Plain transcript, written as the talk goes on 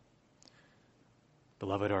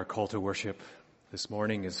Beloved, our call to worship this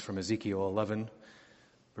morning is from Ezekiel 11,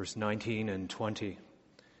 verse 19 and 20.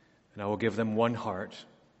 And I will give them one heart,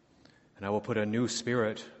 and I will put a new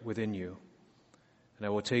spirit within you. And I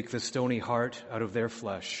will take the stony heart out of their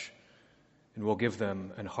flesh, and will give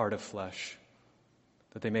them an heart of flesh,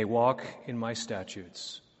 that they may walk in my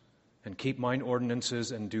statutes, and keep mine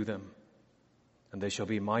ordinances and do them. And they shall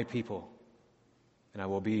be my people, and I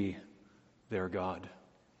will be their God.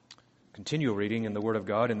 Continue reading in the Word of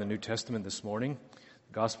God in the New Testament this morning,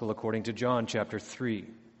 the Gospel according to John chapter 3.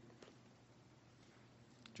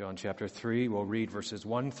 John chapter 3, we'll read verses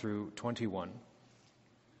 1 through 21.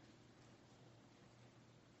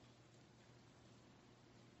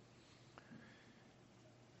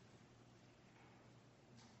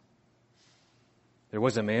 There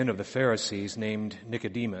was a man of the Pharisees named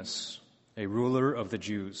Nicodemus, a ruler of the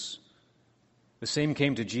Jews. The same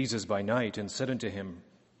came to Jesus by night and said unto him,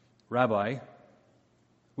 Rabbi,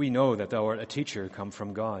 we know that thou art a teacher come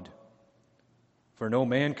from God. For no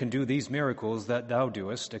man can do these miracles that thou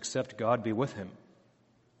doest, except God be with him.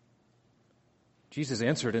 Jesus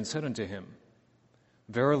answered and said unto him,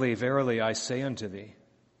 Verily, verily, I say unto thee,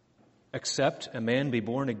 except a man be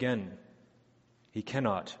born again, he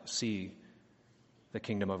cannot see the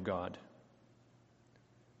kingdom of God.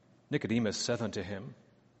 Nicodemus saith unto him,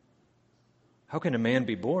 How can a man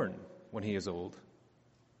be born when he is old?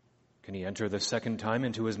 Can he enter the second time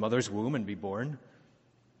into his mother's womb and be born?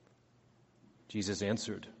 Jesus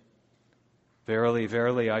answered, Verily,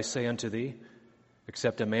 verily, I say unto thee,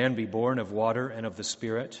 except a man be born of water and of the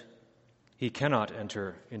Spirit, he cannot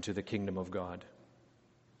enter into the kingdom of God.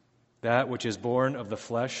 That which is born of the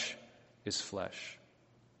flesh is flesh,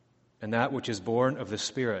 and that which is born of the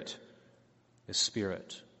Spirit is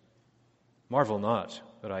spirit. Marvel not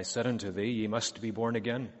that I said unto thee, Ye must be born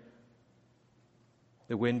again.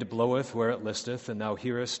 The wind bloweth where it listeth, and thou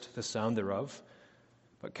hearest the sound thereof,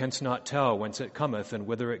 but canst not tell whence it cometh and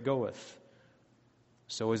whither it goeth.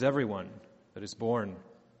 So is everyone that is born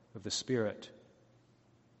of the Spirit.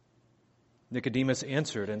 Nicodemus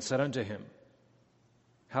answered and said unto him,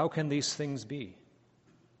 How can these things be?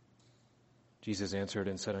 Jesus answered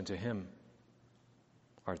and said unto him,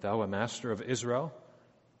 Art thou a master of Israel,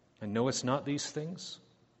 and knowest not these things?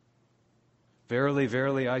 Verily,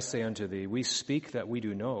 verily, I say unto thee, we speak that we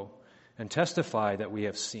do know, and testify that we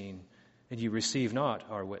have seen, and ye receive not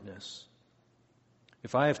our witness.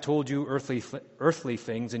 If I have told you earthly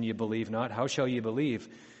things, and ye believe not, how shall ye believe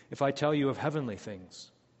if I tell you of heavenly things?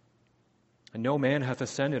 And no man hath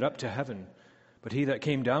ascended up to heaven, but he that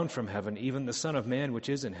came down from heaven, even the Son of Man which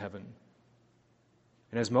is in heaven.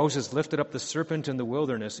 And as Moses lifted up the serpent in the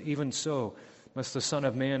wilderness, even so must the Son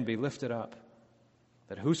of Man be lifted up,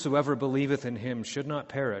 that whosoever believeth in him should not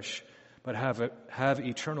perish, but have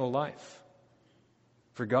eternal life.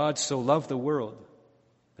 For God so loved the world,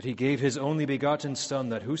 that he gave his only begotten Son,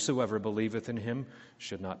 that whosoever believeth in him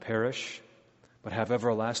should not perish, but have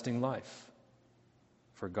everlasting life.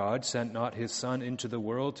 For God sent not his Son into the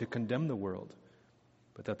world to condemn the world,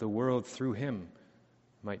 but that the world through him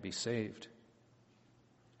might be saved.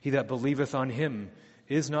 He that believeth on him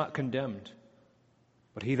is not condemned,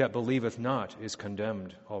 but he that believeth not is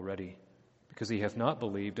condemned already, because he hath not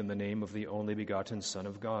believed in the name of the only begotten Son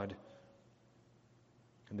of God.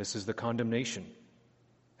 And this is the condemnation,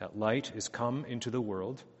 that light is come into the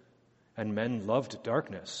world, and men loved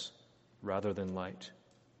darkness rather than light,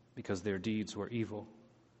 because their deeds were evil.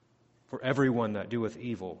 For everyone that doeth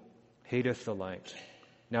evil hateth the light,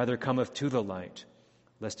 neither cometh to the light,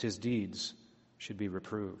 lest his deeds should be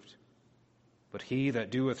reproved. But he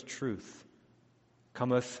that doeth truth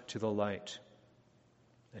cometh to the light,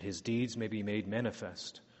 that his deeds may be made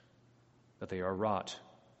manifest, that they are wrought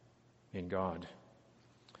in God.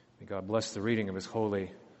 May God bless the reading of his holy,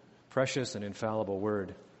 precious, and infallible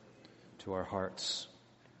word to our hearts.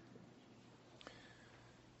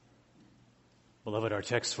 Beloved, our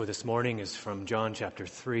text for this morning is from John chapter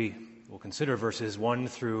 3. We'll consider verses 1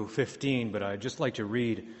 through 15, but I'd just like to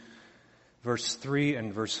read verse 3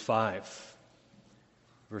 and verse 5.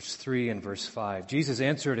 Verse 3 and verse 5. Jesus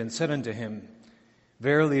answered and said unto him,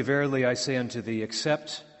 Verily, verily, I say unto thee,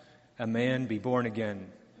 except a man be born again,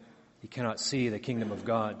 he cannot see the kingdom of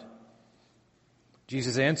God.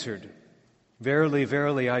 Jesus answered, Verily,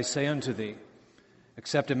 verily, I say unto thee,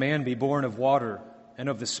 except a man be born of water and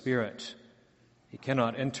of the Spirit, he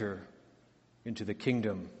cannot enter into the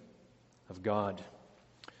kingdom of God.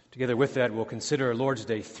 Together with that, we'll consider Lord's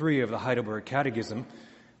Day 3 of the Heidelberg Catechism,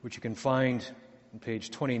 which you can find on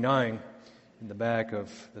page 29 in the back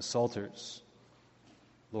of the Psalters.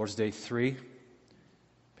 Lord's Day 3,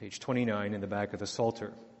 page 29 in the back of the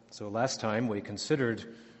Psalter. So last time we considered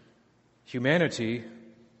humanity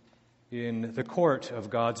in the court of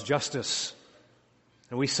God's justice.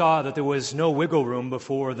 And we saw that there was no wiggle room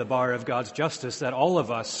before the bar of God's justice, that all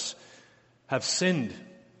of us have sinned.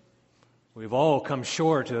 We've all come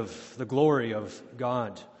short of the glory of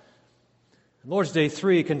God. Lord's Day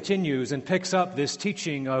 3 continues and picks up this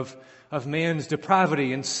teaching of man's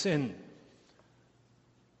depravity and sin,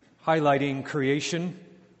 highlighting creation,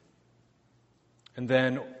 and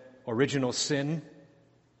then original sin,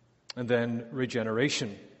 and then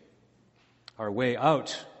regeneration, our way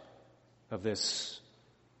out of this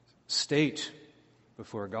state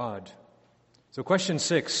before God. So question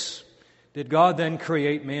 6, did God then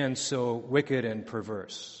create man so wicked and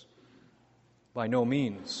perverse? By no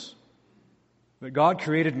means. But God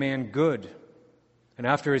created man good and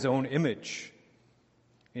after his own image,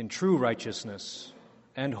 in true righteousness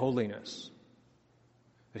and holiness,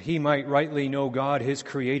 that he might rightly know God, his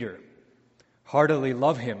Creator, heartily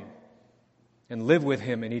love him, and live with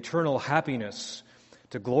him in eternal happiness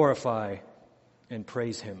to glorify and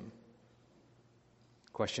praise him.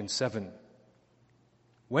 Question 7.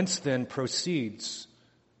 Whence then proceeds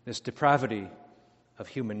this depravity of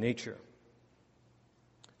human nature?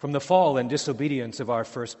 From the fall and disobedience of our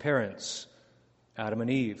first parents, Adam and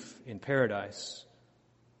Eve, in paradise.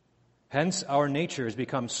 Hence our nature has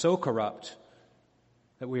become so corrupt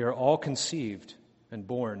that we are all conceived and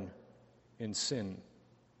born in sin.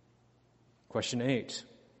 Question 8.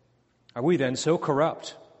 Are we then so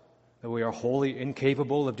corrupt that we are wholly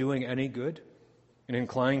incapable of doing any good and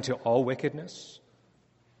inclined to all wickedness?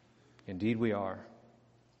 Indeed we are,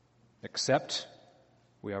 except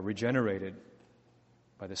we are regenerated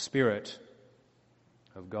by the Spirit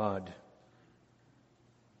of God.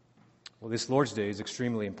 Well, this Lord's Day is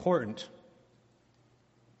extremely important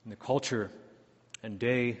in the culture and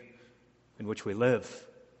day in which we live.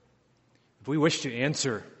 If we wish to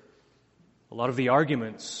answer a lot of the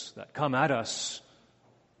arguments that come at us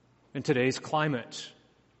in today's climate,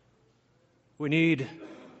 we need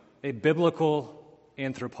a biblical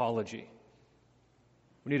anthropology.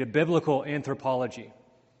 We need a biblical anthropology.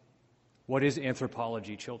 What is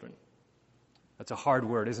anthropology, children? That's a hard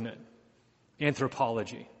word, isn't it?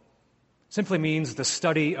 Anthropology simply means the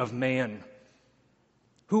study of man.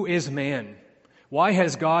 Who is man? Why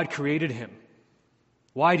has God created him?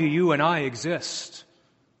 Why do you and I exist?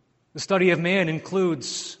 The study of man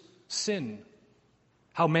includes sin,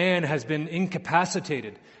 how man has been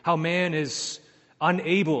incapacitated, how man is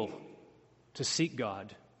unable to seek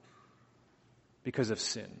God because of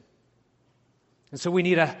sin. And so we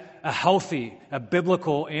need a healthy, a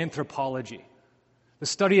biblical anthropology. The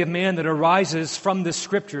study of man that arises from the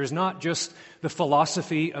Scriptures, not just the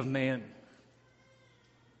philosophy of man.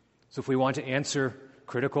 So if we want to answer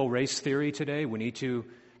critical race theory today, we need to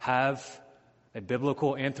have a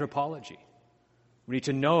biblical anthropology. We need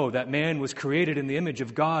to know that man was created in the image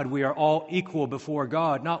of God. We are all equal before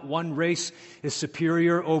God. Not one race is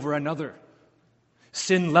superior over another.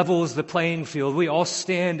 Sin levels the playing field. We all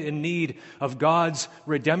stand in need of God's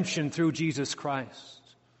redemption through Jesus Christ.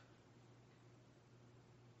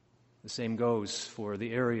 The same goes for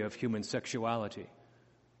the area of human sexuality.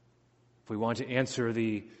 If we want to answer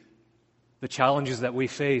the challenges that we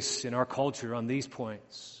face in our culture on these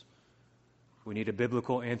points, we need a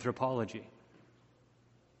biblical anthropology.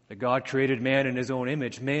 That God created man in his own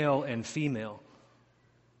image, male and female.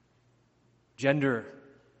 Gender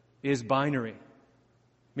is binary,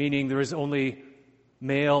 meaning there is only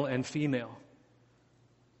male and female.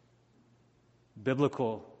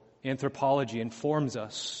 Biblical anthropology informs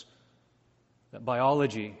us that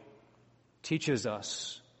biology teaches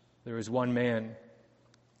us there is one man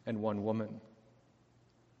and one woman.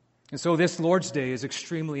 And so this Lord's Day is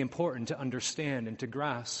extremely important to understand and to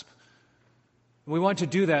grasp. And we want to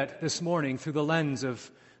do that this morning through the lens of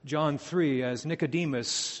John 3 as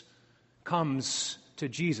Nicodemus comes to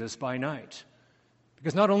Jesus by night.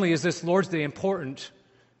 Because not only is this Lord's Day important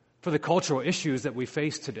for the cultural issues that we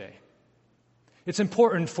face today, it's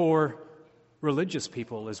important for religious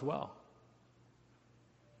people as well.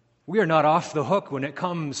 We are not off the hook when it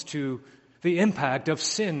comes to the impact of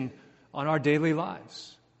sin on our daily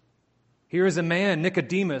lives. Here is a man,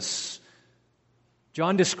 Nicodemus.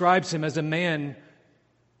 John describes him as a man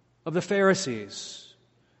of the Pharisees,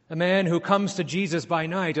 a man who comes to Jesus by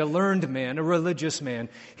night, a learned man, a religious man.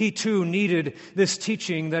 He too needed this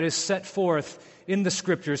teaching that is set forth in the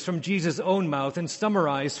Scriptures from Jesus' own mouth and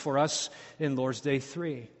summarized for us in Lord's Day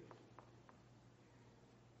 3.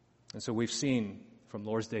 And so we've seen from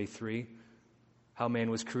Lord's Day 3 how man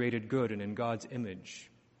was created good and in God's image,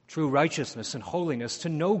 true righteousness and holiness, to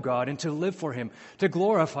know God and to live for Him, to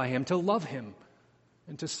glorify Him, to love Him,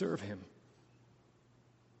 and to serve Him.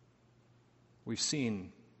 We've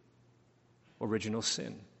seen original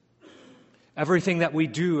sin. Everything that we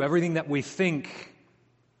do, everything that we think,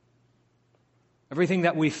 everything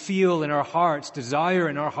that we feel in our hearts, desire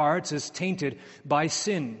in our hearts, is tainted by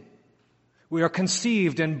sin. We are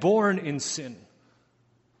conceived and born in sin.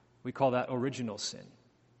 We call that original sin.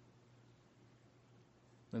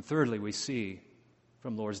 And thirdly, we see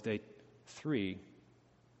from Lord's Day 3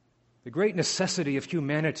 the great necessity of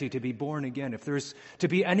humanity to be born again, if there's to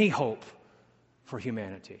be any hope for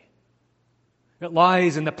humanity. It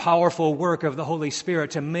lies in the powerful work of the Holy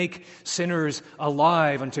Spirit to make sinners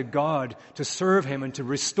alive unto God, to serve Him and to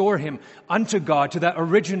restore Him unto God, to that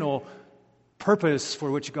original purpose for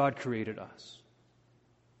which God created us.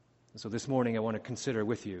 And so this morning I want to consider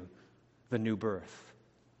with you the new birth.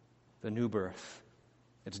 The new birth.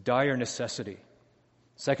 Its dire necessity.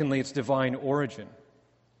 Secondly, its divine origin.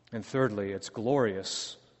 And thirdly, its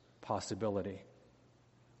glorious possibility.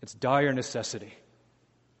 Its dire necessity.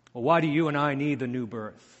 Well, why do you and I need the new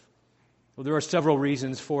birth? Well, there are several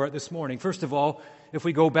reasons for it this morning. First of all, if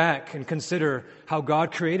we go back and consider how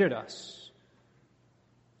God created us.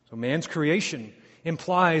 So man's creation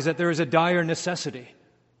implies that there is a dire necessity.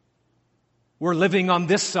 We're living on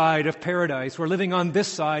this side of paradise. We're living on this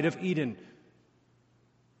side of Eden.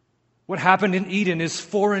 What happened in Eden is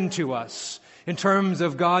foreign to us in terms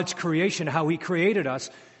of God's creation, how He created us,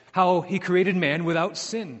 how He created man without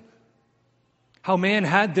sin. How man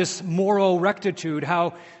had this moral rectitude,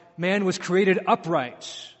 how man was created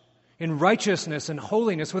upright in righteousness and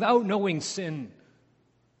holiness without knowing sin.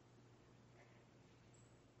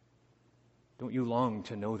 Don't you long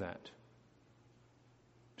to know that?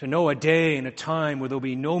 To know a day and a time where there'll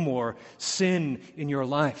be no more sin in your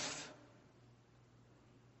life.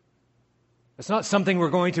 It's not something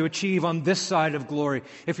we're going to achieve on this side of glory.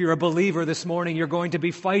 If you're a believer this morning, you're going to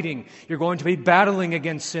be fighting. You're going to be battling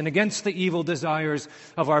against sin, against the evil desires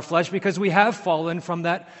of our flesh, because we have fallen from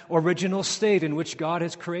that original state in which God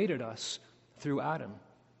has created us through Adam.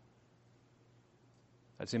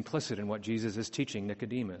 That's implicit in what Jesus is teaching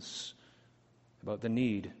Nicodemus about the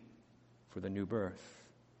need for the new birth.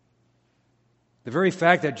 The very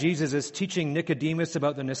fact that Jesus is teaching Nicodemus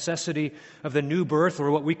about the necessity of the new birth, or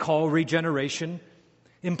what we call regeneration,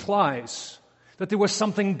 implies that there was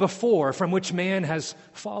something before from which man has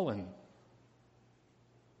fallen.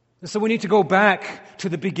 And so we need to go back to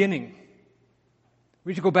the beginning.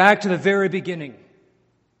 We need to go back to the very beginning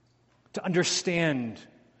to understand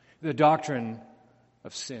the doctrine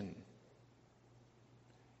of sin.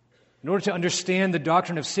 In order to understand the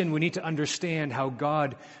doctrine of sin, we need to understand how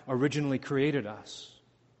God originally created us,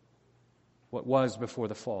 what was before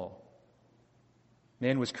the fall.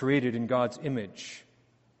 Man was created in God's image,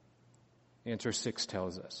 answer 6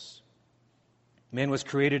 tells us. Man was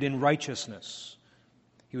created in righteousness.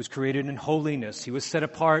 He was created in holiness. He was set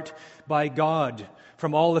apart by God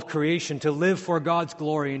from all of creation to live for God's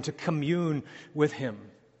glory and to commune with Him.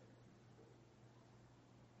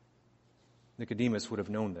 Nicodemus would have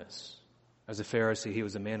known this. As a Pharisee, he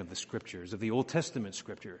was a man of the Scriptures, of the Old Testament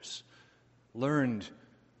Scriptures, learned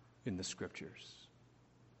in the Scriptures.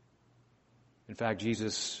 In fact,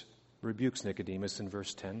 Jesus rebukes Nicodemus in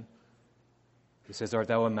verse 10. He says, "Art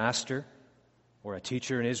thou a master or a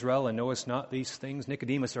teacher in Israel, and knowest not these things?"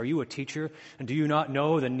 Nicodemus, are you a teacher, and do you not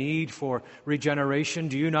know the need for regeneration?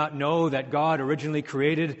 Do you not know that God originally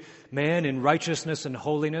created man in righteousness and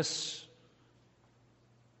holiness?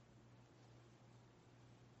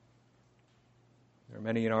 There are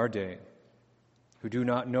many in our day who do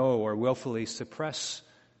not know or willfully suppress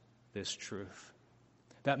this truth,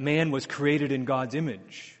 that man was created in God's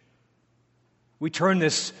image. We turn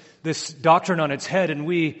this doctrine on its head, and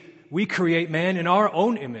we create man in our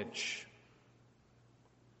own image.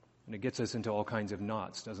 And it gets us into all kinds of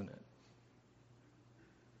knots, doesn't it?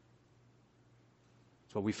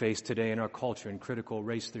 It's what we face today in our culture in critical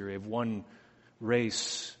race theory, of one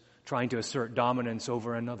race trying to assert dominance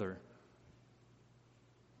over another.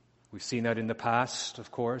 We've seen that in the past,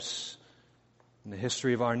 of course, in the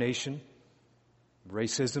history of our nation.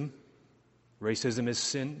 Racism. Racism is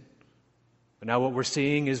sin. But now what we're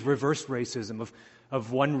seeing is reverse racism,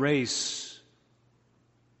 of one race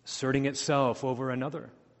asserting itself over another.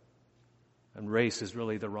 And race is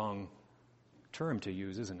really the wrong term to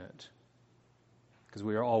use, isn't it? Because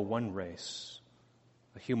we are all one race,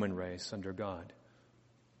 a human race under God.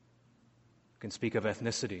 We can speak of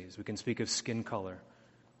ethnicities, we can speak of skin color,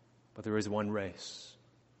 but there is one race.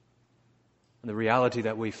 And the reality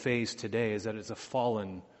that we face today is that it's a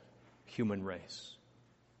fallen human race.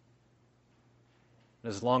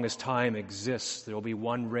 As long as time exists, there will be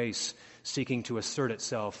one race seeking to assert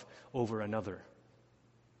itself over another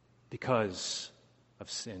because of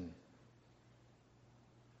sin.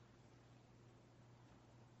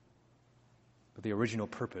 But the original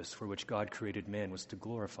purpose for which God created man was to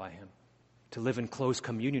glorify him, to live in close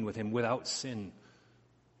communion with him without sin.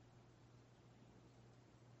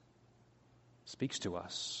 Speaks to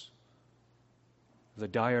us of the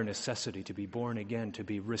dire necessity to be born again, to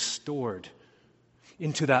be restored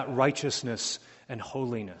into that righteousness and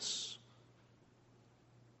holiness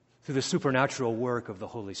through the supernatural work of the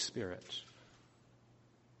Holy Spirit.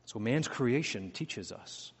 So man's creation teaches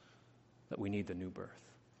us that we need the new birth.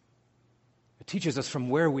 It teaches us from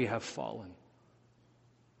where we have fallen.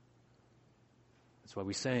 That's why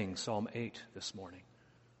we sang Psalm 8 this morning.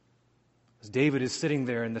 As David is sitting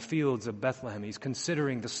there in the fields of Bethlehem, he's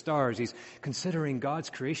considering the stars, he's considering God's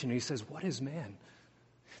creation, and he says, what is man?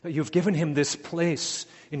 That you've given him this place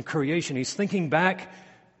in creation. He's thinking back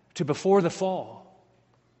to before the fall.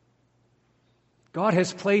 God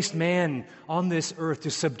has placed man on this earth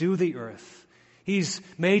to subdue the earth. He's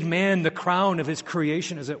made man the crown of his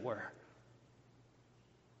creation, as it were.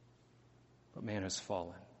 But man has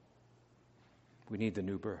fallen. We need the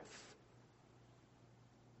new birth.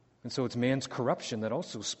 And so it's man's corruption that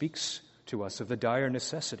also speaks to us of the dire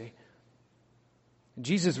necessity.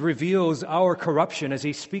 Jesus reveals our corruption as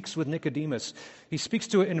he speaks with Nicodemus. He speaks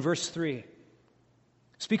to it in verse 3.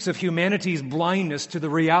 Speaks of humanity's blindness to the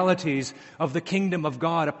realities of the kingdom of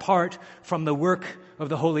God apart from the work of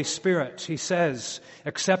the Holy Spirit. He says,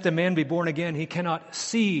 except a man be born again, he cannot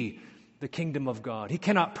see the kingdom of God. He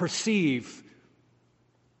cannot perceive.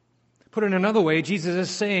 Put in another way, Jesus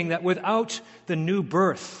is saying that without the new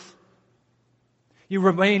birth, you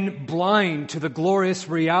remain blind to the glorious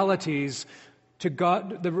realities of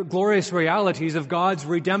God's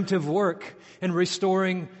redemptive work in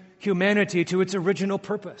restoring humanity to its original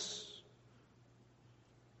purpose.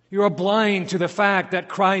 You are blind to the fact that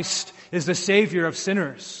Christ is the Savior of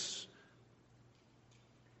sinners.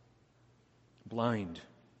 Blind.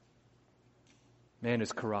 Man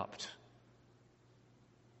is corrupt.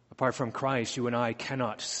 Apart from Christ, you and I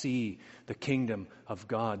cannot see the kingdom of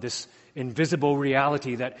God, this invisible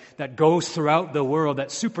reality that goes throughout the world,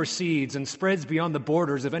 that supersedes and spreads beyond the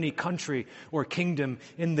borders of any country or kingdom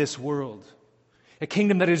in this world. A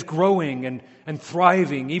kingdom that is growing and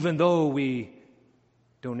thriving, even though we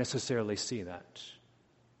don't necessarily see that.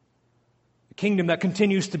 A kingdom that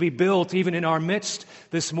continues to be built even in our midst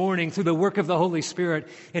this morning through the work of the Holy Spirit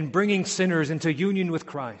in bringing sinners into union with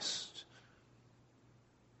Christ.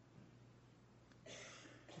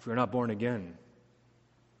 If we're not born again,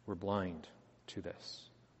 we're blind to this.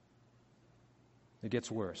 It gets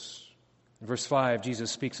worse. In verse 5,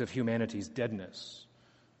 Jesus speaks of humanity's deadness.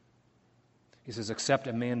 He says, except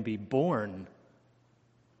a man be born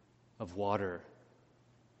of water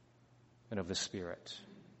and of the Spirit,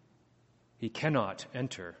 he cannot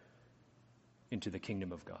enter into the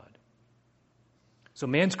kingdom of God. So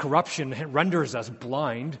man's corruption renders us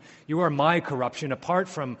blind. You or my corruption, apart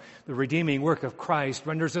from the redeeming work of Christ,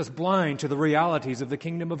 renders us blind to the realities of the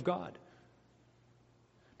kingdom of God.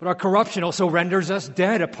 But our corruption also renders us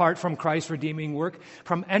dead apart from Christ's redeeming work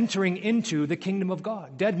from entering into the kingdom of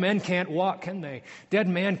God. Dead men can't walk, can they? Dead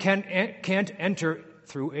man can't enter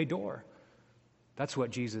through a door. That's what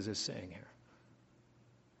Jesus is saying here.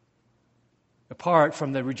 Apart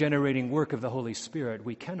from the regenerating work of the Holy Spirit,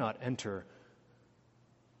 we cannot enter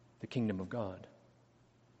the kingdom of God.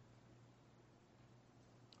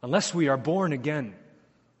 Unless we are born again,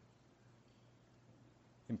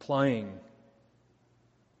 implying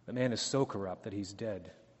that man is so corrupt that he's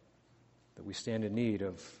dead, that we stand in need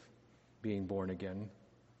of being born again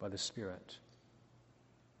by the Spirit.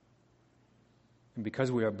 And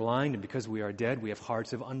because we are blind and because we are dead, we have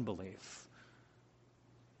hearts of unbelief.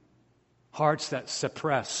 Hearts that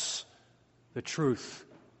suppress the truth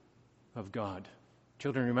of God.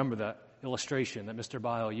 Children, remember that illustration that Mr.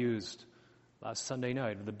 Bile used last Sunday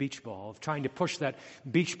night of the beach ball, of trying to push that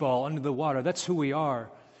beach ball under the water. That's who we are,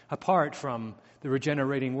 apart from the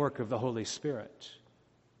regenerating work of the Holy Spirit.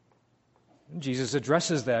 And Jesus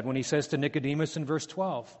addresses that when he says to Nicodemus in verse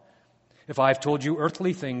 12, if I've told you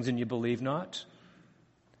earthly things and you believe not,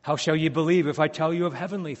 how shall you believe if I tell you of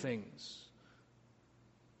heavenly things?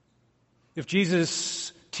 If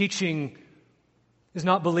Jesus' teaching is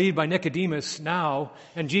not believed by Nicodemus now,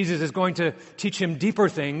 and Jesus is going to teach him deeper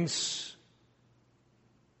things,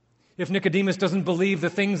 if Nicodemus doesn't believe the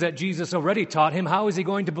things that Jesus already taught him, how is he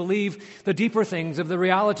going to believe the deeper things of the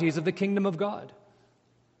realities of the kingdom of God?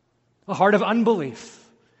 A heart of unbelief,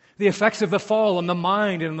 The effects of the fall on the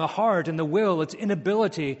mind and on the heart and the will, its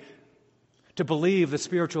inability to believe the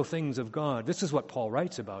spiritual things of God. This is what Paul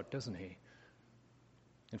writes about, doesn't he?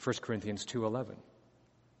 In 1 Corinthians 2:11.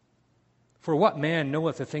 For what man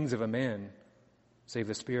knoweth the things of a man, save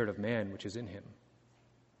the spirit of man which is in him?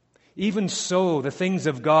 Even so, the things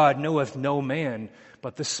of God knoweth no man,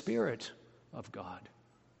 but the Spirit of God.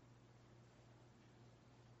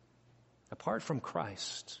 Apart from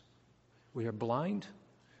Christ, we are blind,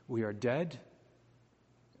 we are dead,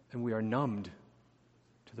 and we are numbed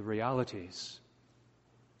to the realities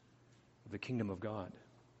of the kingdom of God.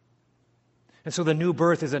 And so the new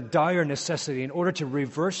birth is a dire necessity in order to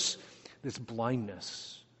reverse this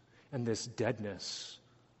blindness and this deadness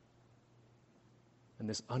and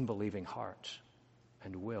this unbelieving heart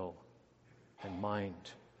and will and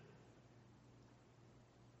mind.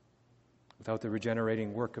 Without the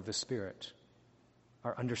regenerating work of the Spirit,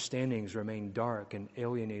 our understandings remain dark and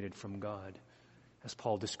alienated from God, as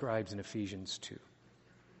Paul describes in Ephesians 2.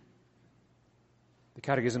 The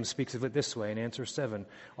Catechism speaks of it this way in answer 7.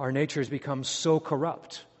 Our natures become so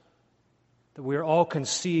corrupt that we are all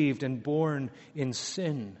conceived and born in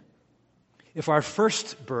sin. If our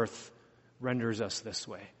first birth renders us this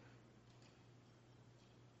way,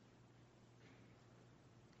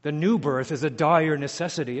 the new birth is a dire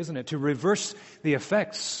necessity, isn't it, to reverse the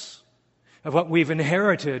effects of what we've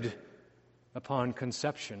inherited upon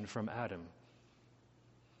conception from Adam,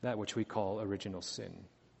 that which we call original sin.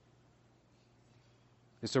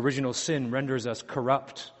 This original sin renders us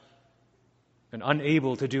corrupt and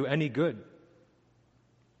unable to do any good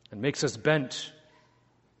and makes us bent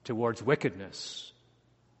towards wickedness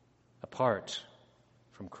apart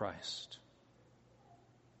from Christ.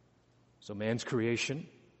 So man's creation,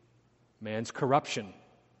 man's corruption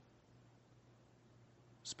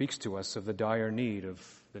speaks to us of the dire need of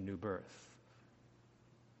the new birth.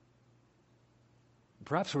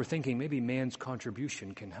 Perhaps we're thinking maybe man's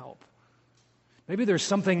contribution can help. Maybe there's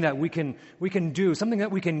something that we can do, something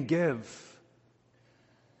that we can give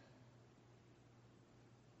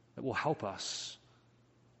that will help us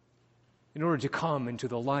in order to come into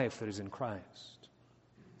the life that is in Christ.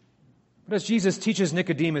 But as Jesus teaches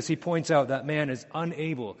Nicodemus, he points out that man is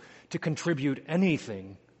unable to contribute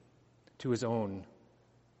anything to his own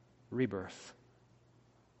rebirth.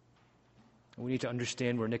 And we need to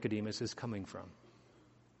understand where Nicodemus is coming from.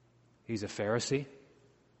 He's a Pharisee.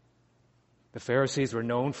 The Pharisees were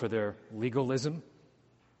known for their legalism,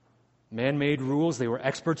 man-made rules. They were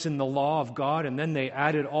experts in the law of God, and then they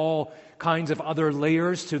added all kinds of other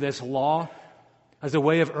layers to this law as a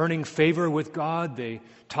way of earning favor with God. They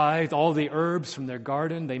tithed all the herbs from their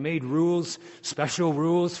garden. They made rules, special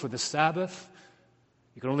rules for the Sabbath.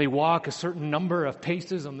 You could only walk a certain number of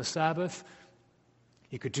paces on the Sabbath.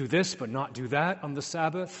 You could do this but not do that on the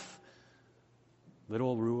Sabbath.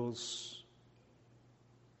 Little rules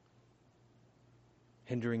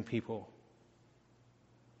hindering people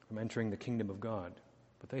from entering the kingdom of God.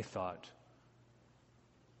 But they thought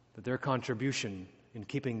that their contribution in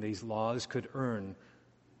keeping these laws could earn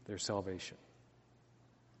their salvation.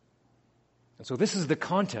 And so this is the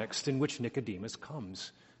context in which Nicodemus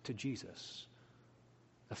comes to Jesus,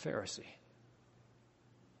 a Pharisee.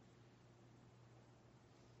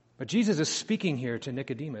 But Jesus is speaking here to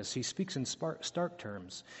Nicodemus. He speaks in stark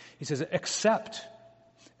terms. He says, except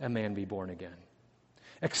a man be born again.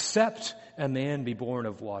 Except a man be born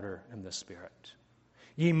of water and the Spirit.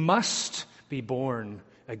 Ye must be born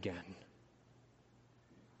again.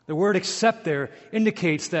 The word except there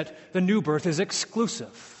indicates that the new birth is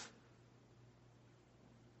exclusive.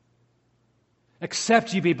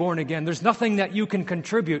 Except ye be born again. There's nothing that you can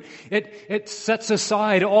contribute. It sets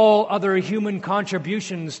aside all other human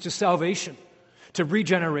contributions to salvation, to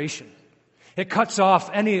regeneration. It cuts off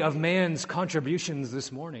any of man's contributions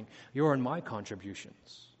this morning, your and my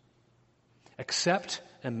contributions. Except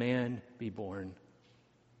a man be born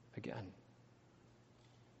again.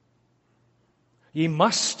 Ye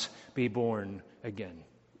must be born again.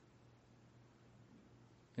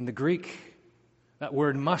 In the Greek, that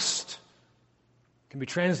word must can be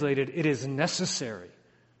translated, it is necessary.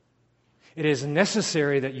 It is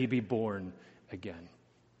necessary that ye be born again.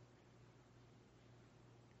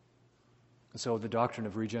 And so the doctrine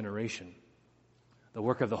of regeneration, the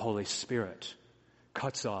work of the Holy Spirit,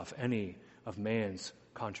 cuts off any of man's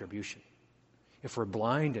contribution. If we're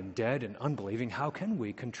blind and dead and unbelieving, how can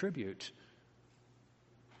we contribute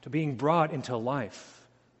to being brought into life?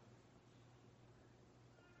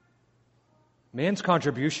 Man's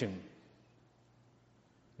contribution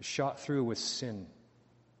is shot through with sin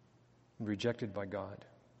and rejected by God.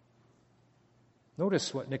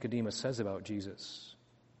 Notice what Nicodemus says about Jesus.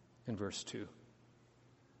 in verse 2.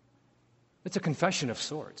 It's a confession of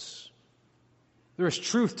sorts. There is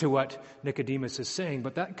truth to what Nicodemus is saying,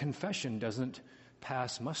 but that confession doesn't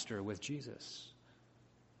pass muster with Jesus.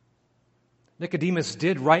 Nicodemus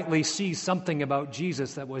did rightly see something about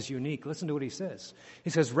Jesus that was unique. Listen to what he says.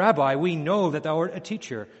 He says, "Rabbi, we know that thou art a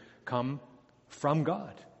teacher come from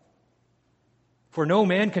God. For no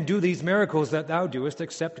man can do these miracles that thou doest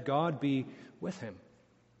except God be with him."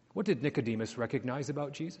 What did Nicodemus recognize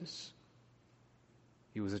about Jesus?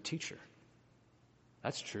 He was a teacher.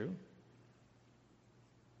 That's true.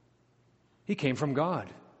 He came from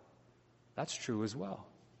God. That's true as well.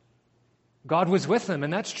 God was with him,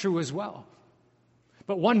 and that's true as well.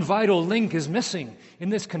 But one vital link is missing in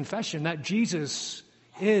this confession, that Jesus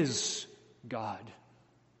is God.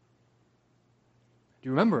 Do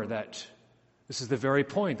you remember that this is the very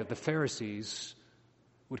point that the Pharisees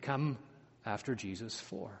would come after Jesus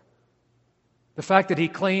for? The fact that he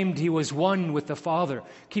claimed he was one with the Father.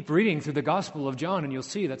 Keep reading through the Gospel of John and you'll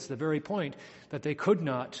see that's the very point that they could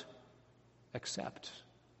not accept.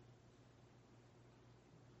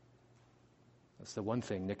 That's the one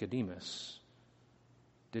thing Nicodemus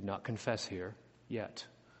did not confess here yet.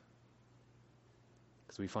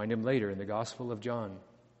 Because we find him later in the Gospel of John,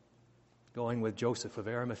 going with Joseph of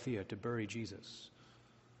Arimathea to bury Jesus.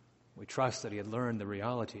 We trust that he had learned the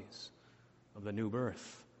realities of the new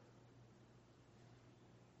birth.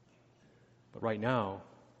 But right now,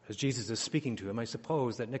 as Jesus is speaking to him, I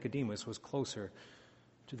suppose that Nicodemus was closer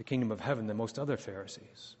to the kingdom of heaven than most other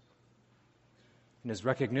Pharisees. In his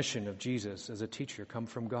recognition of Jesus as a teacher come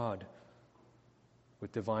from God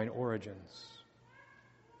with divine origins.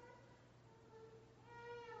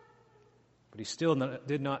 But he still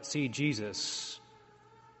did not see Jesus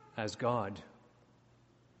as God,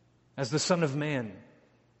 as the Son of Man.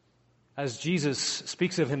 As Jesus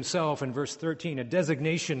speaks of himself in verse 13, a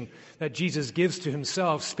designation that Jesus gives to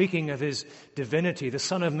himself, speaking of his divinity, the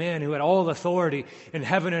Son of Man who had all authority in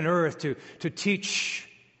heaven and earth to teach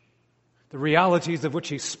the realities of which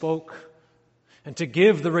he spoke and to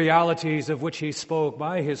give the realities of which he spoke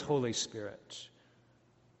by his Holy Spirit.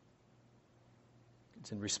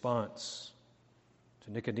 It's in response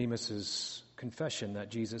to Nicodemus's confession that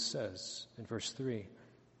Jesus says in verse 3,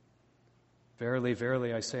 "Verily,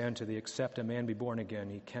 verily, I say unto thee, except a man be born again,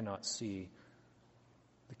 he cannot see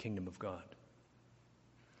the kingdom of God."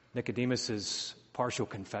 Nicodemus's partial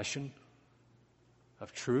confession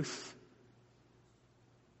of truth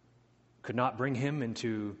could not bring him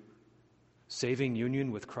into saving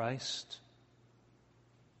union with Christ.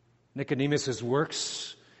 Nicodemus's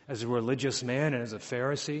works as a religious man and as a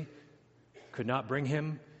Pharisee could not bring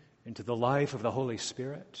him into the life of the Holy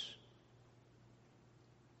Spirit.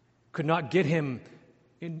 Could not get him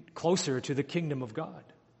in closer to the kingdom of God.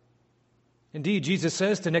 Indeed, Jesus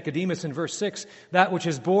says to Nicodemus in verse 6, "That which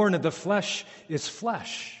is born of the flesh is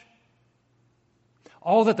flesh."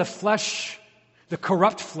 All that the flesh, the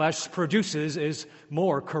corrupt flesh, produces is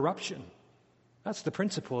more corruption. That's the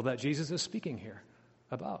principle that Jesus is speaking here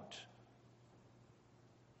about.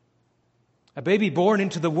 A baby born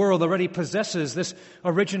into the world already possesses this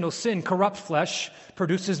original sin. Corrupt flesh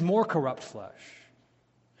produces more corrupt flesh.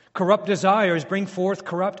 Corrupt desires bring forth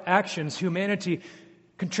corrupt actions. Humanity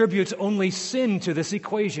contributes only sin to this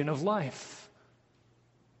equation of life.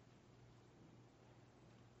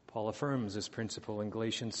 Paul affirms this principle in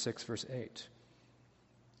Galatians 6, verse 8.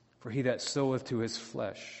 "For he that soweth to his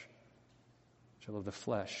flesh shall of the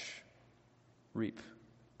flesh reap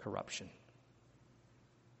corruption."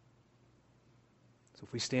 So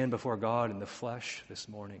if we stand before God in the flesh this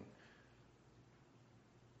morning,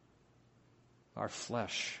 our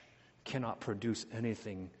flesh cannot produce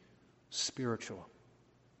anything spiritual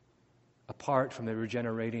apart from the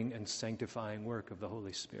regenerating and sanctifying work of the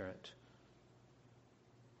Holy Spirit.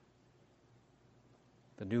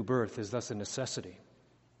 The new birth is thus a necessity,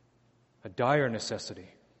 a dire necessity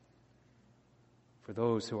for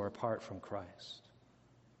those who are apart from Christ,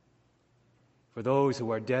 for those who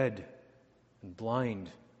are dead and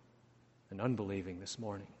blind and unbelieving this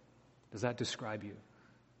morning. Does that describe you?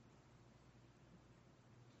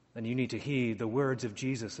 Then you need to heed the words of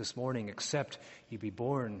Jesus this morning, "Except ye be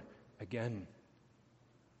born again,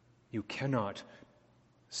 you cannot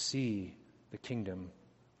see the kingdom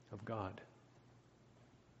of God."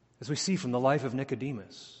 As we see from the life of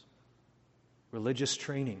Nicodemus, religious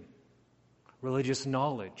training, religious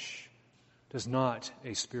knowledge does not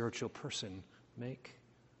a spiritual person make.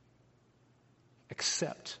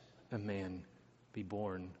 Except a man be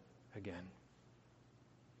born again.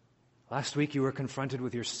 Last week you were confronted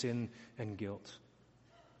with your sin and guilt.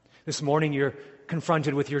 This morning you're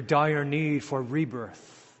confronted with your dire need for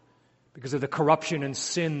rebirth because of the corruption and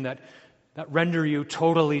sin that render you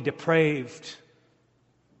totally depraved,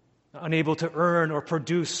 unable to earn or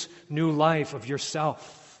produce new life of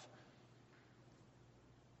yourself.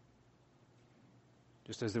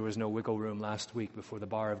 Just as there was no wiggle room last week before the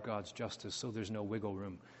bar of God's justice, so there's no wiggle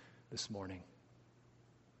room this morning.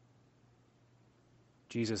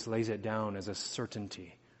 Jesus lays it down as a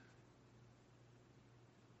certainty,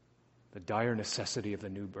 the dire necessity of the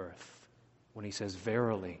new birth, when he says,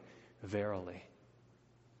 "Verily, verily,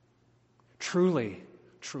 truly,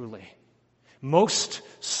 truly, most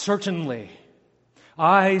certainly,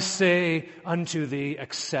 I say unto thee,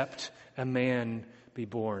 except a man be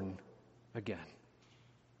born again."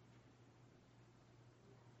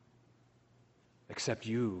 Except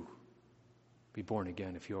you be born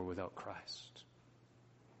again if you're without Christ.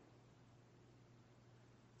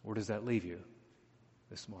 Where does that leave you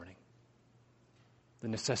this morning? The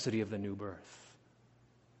necessity of the new birth.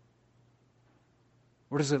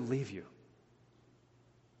 Where does it leave you?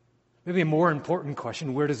 Maybe a more important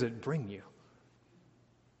question, where does it bring you?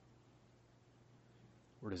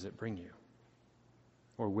 Where does it bring you?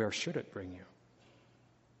 Or where should it bring you?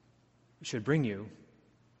 It should bring you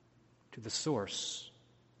to the source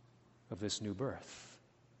of this new birth.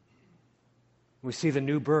 We see the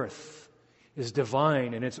new birth is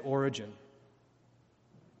divine in its origin.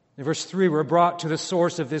 In verse 3, we're brought to the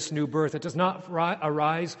source of this new birth. It does not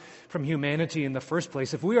arise from humanity in the first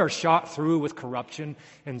place. If we are shot through with corruption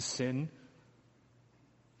and sin,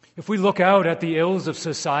 if we look out at the ills of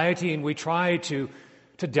society and we try to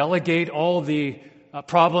delegate all the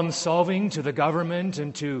problem solving to the government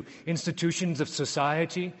and to institutions of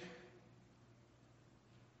society,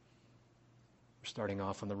 we're starting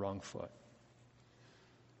off on the wrong foot.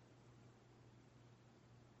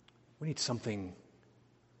 We need something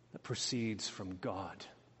that proceeds from God.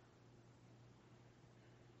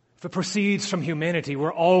 If it proceeds from humanity,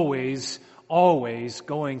 we're always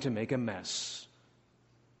going to make a mess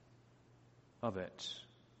of it.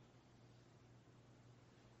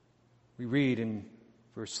 We read in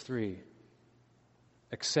verse 3,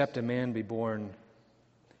 "Except a man be born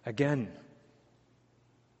again."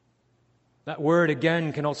 That word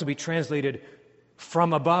again can also be translated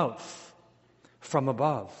from above. From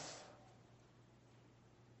above.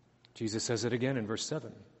 Jesus says it again in verse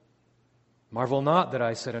 7. "Marvel not that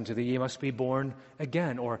I said unto thee, ye must be born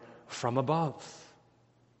again," or from above.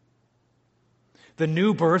 The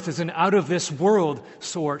new birth is an out-of-this-world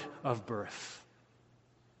sort of birth.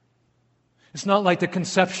 It's not like the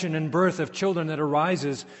conception and birth of children that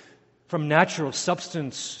arises from natural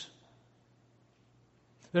substance.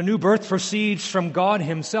 The new birth proceeds from God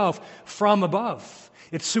Himself, from above.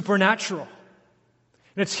 It's supernatural.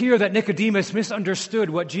 And it's here that Nicodemus misunderstood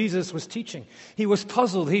what Jesus was teaching. He was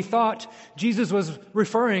puzzled. He thought Jesus was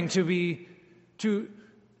referring to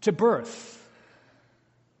birth,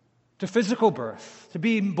 to physical birth, to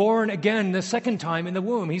be born again the second time in the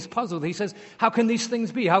womb. He's puzzled. He says, how can these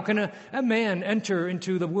things be? How can a man enter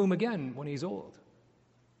into the womb again when he's old?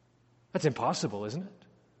 That's impossible, isn't it?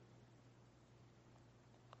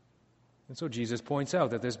 And so Jesus points out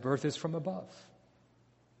that this birth is from above.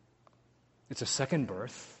 It's a second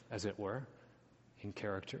birth, as it were, in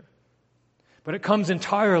character. But it comes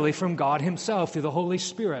entirely from God Himself through the Holy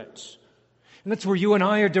Spirit. And that's where you and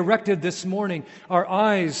I are directed this morning, our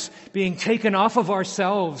eyes being taken off of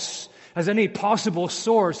ourselves as any possible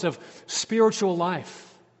source of spiritual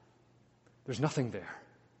life. There's nothing there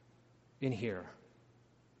in here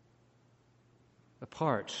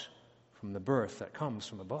apart from the birth that comes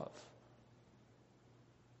from above.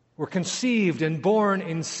 We're conceived and born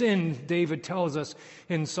in sin, David tells us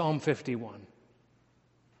in Psalm 51,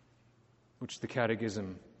 which the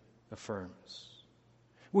Catechism affirms.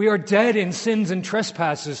 We are dead in sins and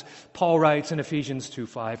trespasses, Paul writes in Ephesians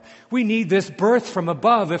 2:5. We need this birth from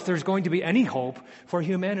above if there's going to be any hope for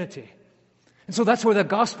humanity. And so that's where the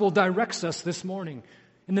gospel directs us this morning,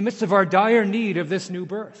 in the midst of our dire need of this new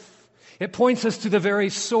birth. It points us to the very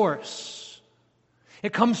source.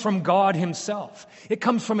 It comes from God Himself. It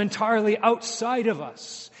comes from entirely outside of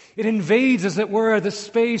us. It invades, as it were, the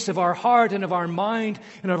space of our heart and of our mind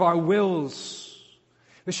and of our wills.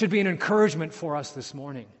 This should be an encouragement for us this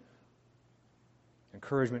morning.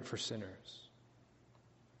 Encouragement for sinners.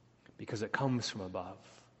 Because it comes from above.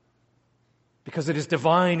 Because it is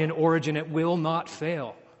divine in origin, it will not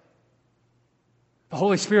fail. The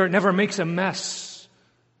Holy Spirit never makes a mess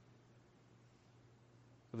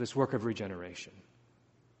of this work of regeneration.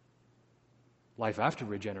 Life after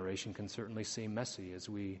regeneration can certainly seem messy as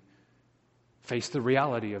we face the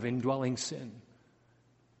reality of indwelling sin.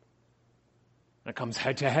 And it comes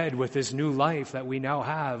head to head with this new life that we now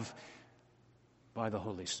have by the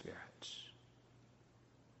Holy Spirit.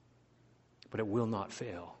 But it will not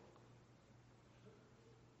fail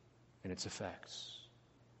in its effects.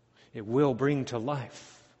 It will bring to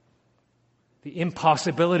life. The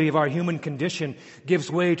impossibility of our human condition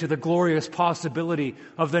gives way to the glorious possibility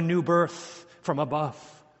of the new birth from above.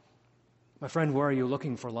 My friend, where are you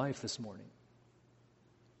looking for life this morning?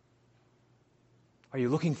 Are you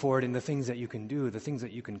looking for it in the things that you can do, the things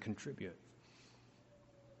that you can contribute?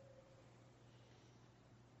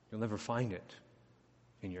 You'll never find it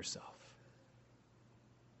in yourself.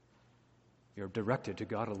 You're directed to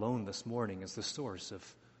God alone this morning as the source of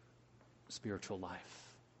spiritual life.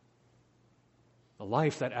 A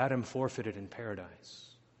life that Adam forfeited in paradise.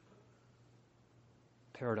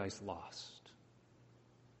 Paradise lost.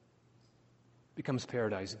 Becomes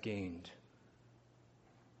paradise gained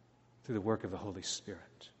through the work of the Holy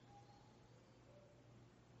Spirit.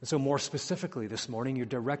 And so more specifically this morning, you're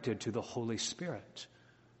directed to the Holy Spirit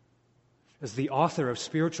as the author of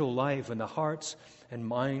spiritual life in the hearts and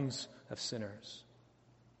minds of sinners.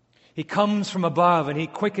 He comes from above and he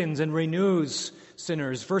quickens and renews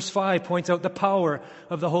sinners. Verse 5 points out the power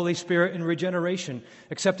of the Holy Spirit in regeneration.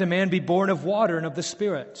 Except a man be born of water and of the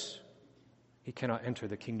Spirit, he cannot enter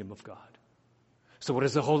the kingdom of God. So what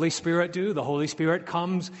does the Holy Spirit do? The Holy Spirit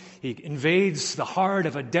comes, he invades the heart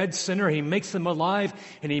of a dead sinner, he makes them alive,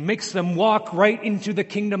 and he makes them walk right into the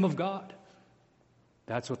kingdom of God.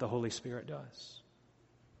 That's what the Holy Spirit does.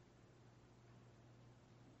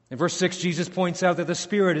 In verse 6, Jesus points out that the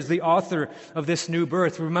Spirit is the author of this new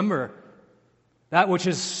birth. Remember, that which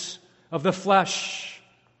is of the flesh,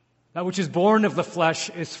 that which is born of the flesh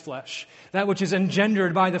is flesh. That which is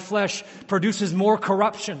engendered by the flesh produces more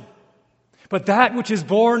corruption. But that which is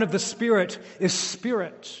born of the Spirit is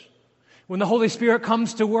spirit. When the Holy Spirit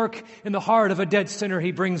comes to work in the heart of a dead sinner,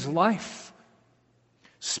 he brings life,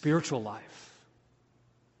 spiritual life.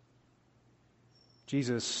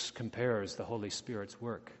 Jesus compares the Holy Spirit's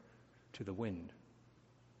work to the wind.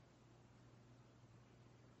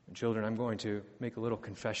 And children, I'm going to make a little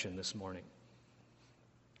confession this morning.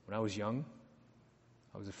 When I was young,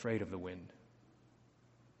 I was afraid of the wind.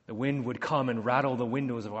 The wind would come and rattle the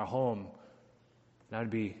windows of our home, and I'd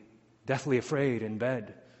be deathly afraid in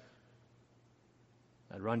bed.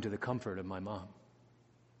 I'd run to the comfort of my mom.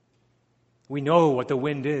 We know what the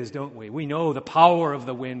wind is, don't we? We know the power of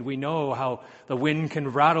the wind. We know how the wind can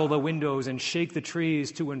rattle the windows and shake the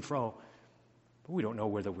trees to and fro. But we don't know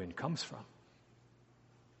where the wind comes from.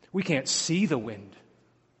 We can't see the wind.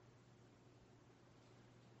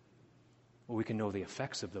 Well, we can know the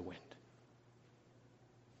effects of the wind.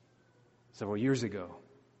 Several years ago,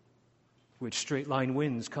 we had straight-line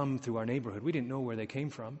winds come through our neighborhood. We didn't know where they came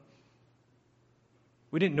from.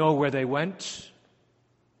 We didn't know where they went,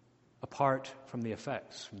 apart from the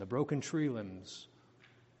effects, from the broken tree limbs,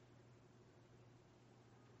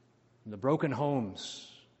 from the broken homes,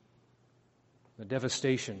 the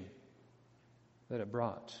devastation that it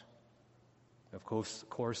brought. Of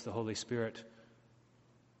course, the Holy Spirit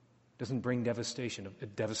doesn't bring devastation.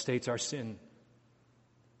 It devastates our sin.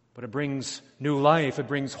 But it brings new life, it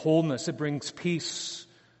brings wholeness, it brings peace.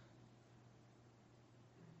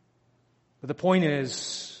 But the point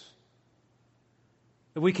is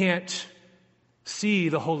that we can't see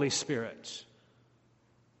the Holy Spirit.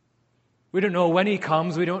 We don't know when he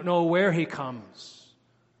comes, we don't know where he comes.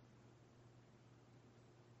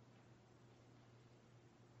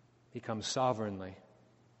 He comes sovereignly.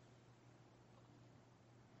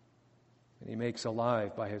 And he makes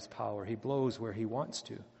alive by his power. He blows where he wants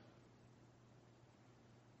to.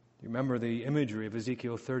 You remember the imagery of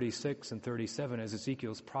Ezekiel 36 and 37 as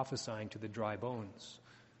Ezekiel's prophesying to the dry bones.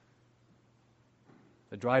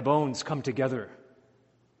 The dry bones come together.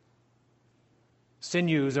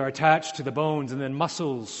 Sinews are attached to the bones, and then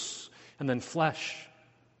muscles, and then flesh.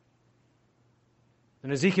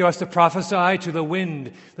 And Ezekiel has to prophesy to the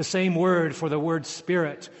wind, the same word for the word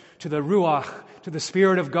spirit, to the ruach, to the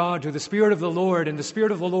Spirit of God, to the Spirit of the Lord, and the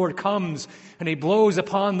Spirit of the Lord comes, and he blows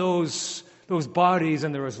upon those bodies,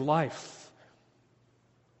 and there is life.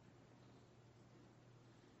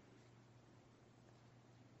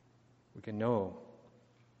 We can know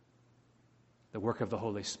the work of the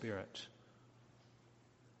Holy Spirit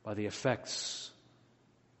by the effects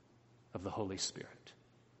of the Holy Spirit.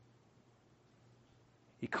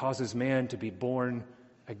 He causes man to be born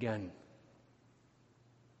again.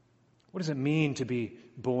 What does it mean to be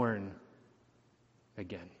born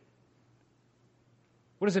again?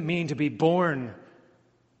 What does it mean to be born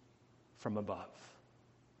from above?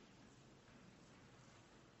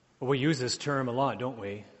 Well, we use this term a lot, don't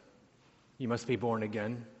we? You must be born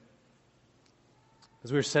again.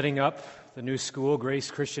 As we were setting up the new school, Grace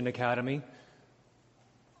Christian Academy,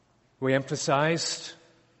 we emphasized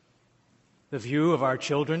the view of our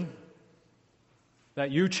children, that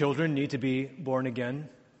you children need to be born again.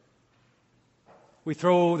 We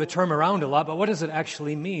throw the term around a lot, but what does it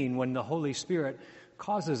actually mean when the Holy Spirit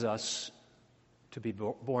causes us to be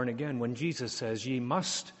born again, when Jesus says, "Ye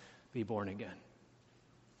must be born again"?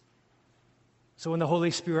 So when the Holy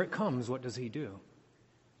Spirit comes, what does he do?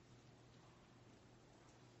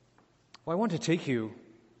 Well, I want to take you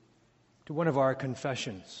to one of our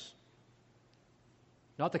confessions.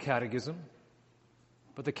 Not the Catechism,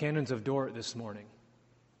 but the Canons of Dort this morning.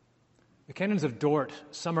 The Canons of Dort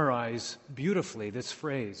summarize beautifully this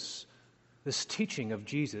phrase, this teaching of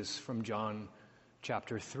Jesus from John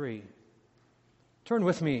chapter 3. Turn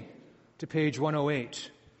with me to page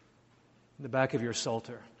 108 in the back of your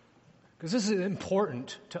Psalter, because this is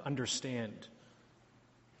important to understand.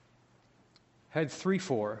 Head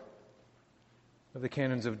 3.4 of the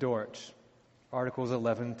Canons of Dort, Articles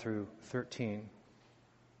 11 through 13.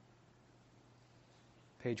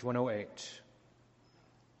 Page 108.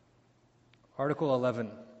 Article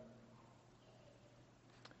 11.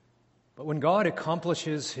 But when God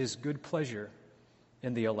accomplishes his good pleasure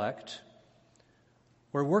in the elect,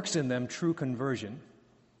 or works in them true conversion,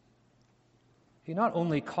 he not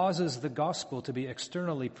only causes the gospel to be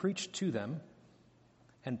externally preached to them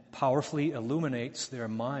and powerfully illuminates their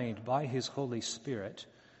mind by his Holy Spirit,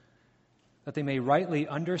 that they may rightly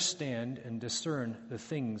understand and discern the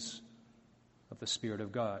things of the Spirit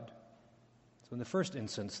of God. So in the first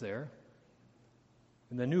instance there,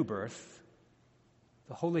 in the new birth,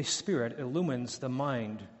 the Holy Spirit illumines the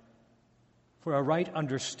mind for a right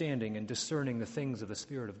understanding and discerning the things of the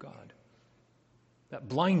Spirit of God. That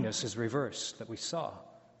blindness is reversed that we saw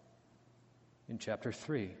in chapter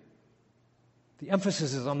 3. The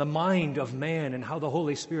emphasis is on the mind of man and how the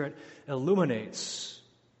Holy Spirit illuminates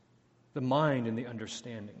the mind and the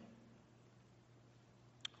understanding.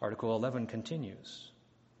 Article 11 continues.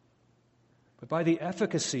 But by the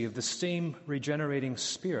efficacy of the same regenerating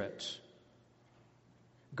Spirit,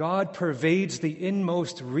 God pervades the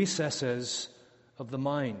inmost recesses of the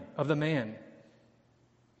mind, of the man.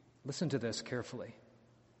 Listen to this carefully.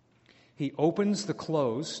 He opens the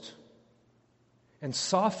closed and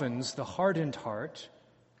softens the hardened heart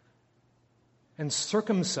and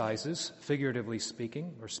circumcises, figuratively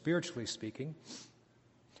speaking or spiritually speaking,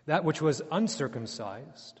 that which was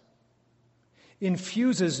uncircumcised,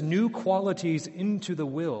 infuses new qualities into the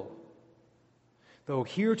will. Though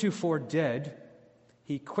heretofore dead,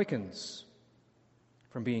 he quickens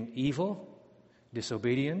from being evil,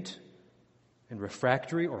 disobedient, and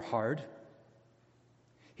refractory or hard.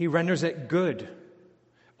 He renders it good,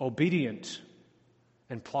 obedient,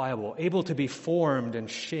 and pliable, able to be formed and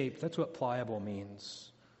shaped. That's what pliable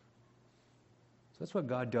means. So that's what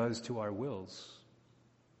God does to our wills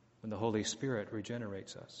when the Holy Spirit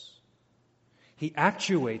regenerates us. He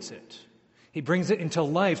actuates it. He brings it into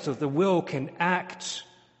life so that the will can act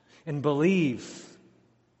and believe.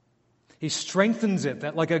 He strengthens it,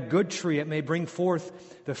 that like a good tree it may bring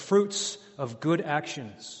forth the fruits of good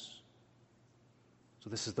actions. So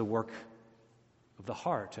this is the work of the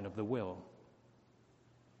heart and of the will.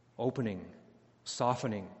 Opening,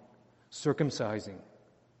 softening, circumcising,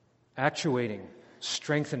 actuating,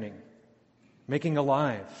 strengthening, making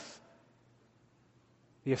alive.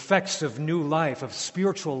 The effects of new life, of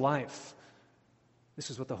spiritual life.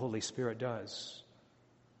 This is what the Holy Spirit does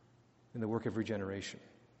in the work of regeneration.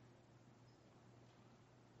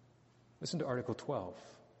 Listen to Article 12.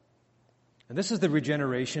 And this is the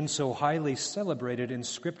regeneration so highly celebrated in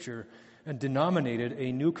Scripture and denominated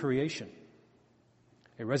a new creation,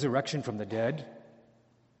 a resurrection from the dead,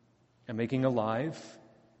 a making alive,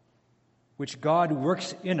 which God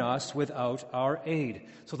works in us without our aid.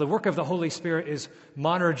 So the work of the Holy Spirit is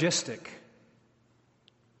monergistic.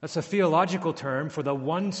 That's a theological term for the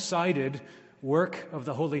one-sided work of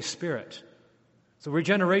the Holy Spirit. So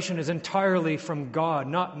regeneration is entirely from God,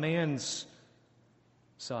 not man's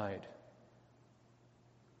side.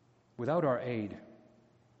 Without our aid,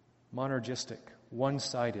 monergistic,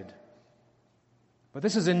 one-sided. But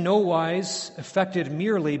this is in no wise affected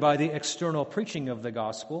merely by the external preaching of the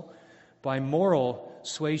gospel, by moral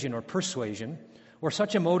suasion or persuasion, or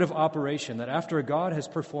such a mode of operation that after God has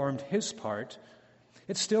performed his part,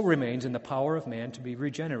 it still remains in the power of man to be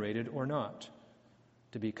regenerated or not,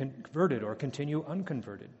 to be converted or continue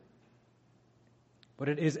unconverted. But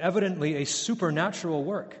it is evidently a supernatural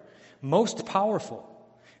work, most powerful,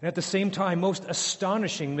 and at the same time most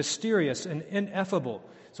astonishing, mysterious, and ineffable,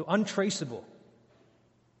 so untraceable.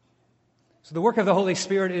 So the work of the Holy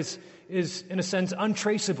Spirit is in a sense,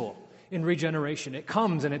 untraceable in regeneration. It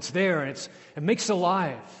comes and it's there and it makes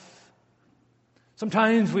alive.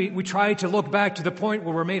 Sometimes we try to look back to the point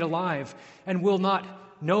where we're made alive and will not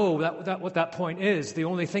know what that point is. The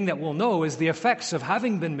only thing that we'll know is the effects of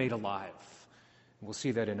having been made alive. We'll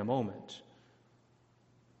see that in a moment.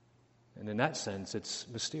 And in that sense, it's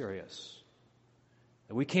mysterious.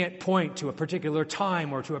 We can't point to a particular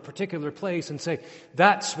time or to a particular place and say,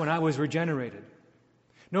 that's when I was regenerated.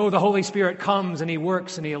 No, the Holy Spirit comes and He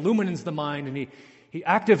works and He illumines the mind and He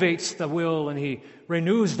activates the will and He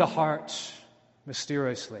renews the heart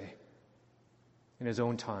mysteriously in His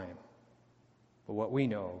own time. But what we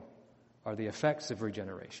know are the effects of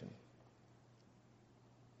regeneration.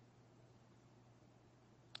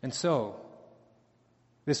 And so,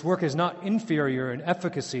 this work is not inferior in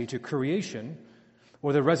efficacy to creation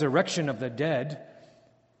or the resurrection of the dead,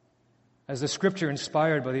 as the Scripture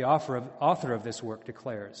inspired by the author of this work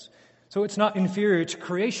declares. So it's not inferior to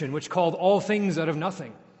creation, which called all things out of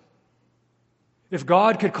nothing. If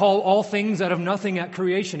God could call all things out of nothing at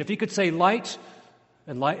creation, if He could say light,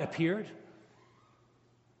 and light appeared,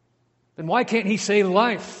 then why can't He say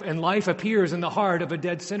life, and life appears in the heart of a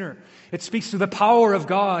dead sinner? It speaks to the power of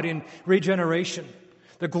God in regeneration,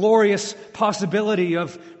 the glorious possibility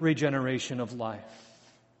of regeneration of life.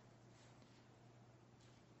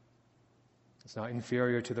 It's not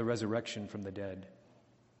inferior to the resurrection from the dead.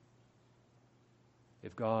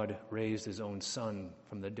 If God raised His own Son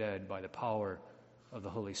from the dead by the power of the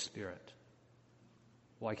Holy Spirit,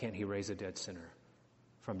 why can't He raise a dead sinner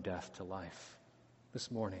from death to life this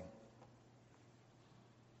morning?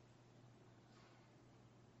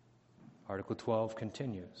 Article 12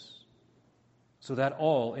 continues. So that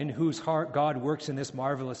all in whose heart God works in this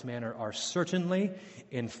marvelous manner are certainly,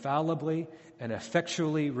 infallibly, and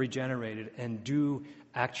effectually regenerated and do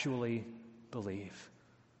actually believe.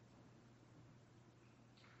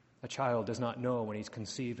 A child does not know when he's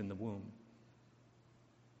conceived in the womb.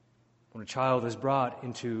 When a child is brought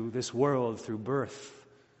into this world through birth,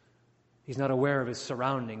 he's not aware of his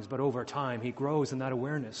surroundings, but over time he grows in that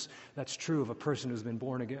awareness. That's true of a person who's been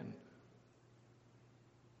born again.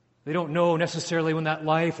 They don't know necessarily when that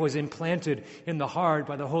life was implanted in the heart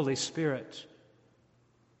by the Holy Spirit.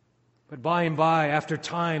 But by and by, after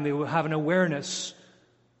time, they will have an awareness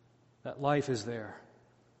that life is there.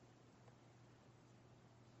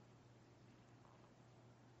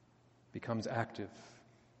 Becomes active.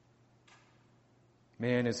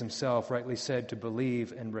 Man is himself rightly said to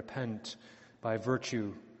believe and repent by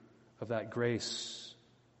virtue of that grace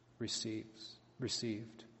received.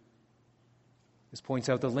 This points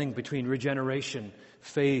out the link between regeneration,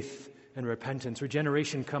 faith, and repentance.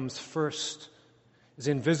 Regeneration comes first, is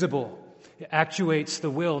invisible. It actuates the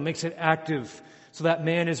will, makes it active, so that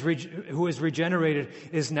man who is regenerated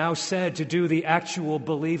is now said to do the actual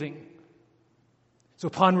believing. So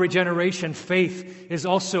upon regeneration, faith is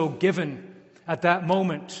also given at that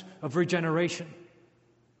moment of regeneration.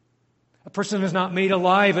 A person is not made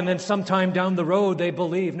alive and then sometime down the road they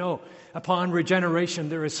believe. No, upon regeneration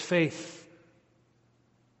there is faith.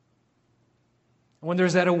 When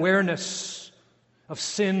there's that awareness of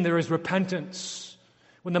sin, there is repentance.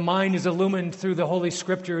 When the mind is illumined through the Holy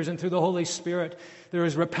Scriptures and through the Holy Spirit, there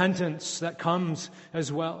is repentance that comes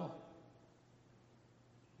as well.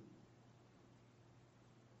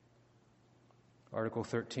 Article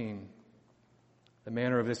 13. The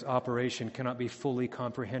manner of this operation cannot be fully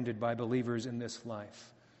comprehended by believers in this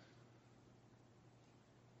life,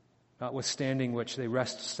 notwithstanding which they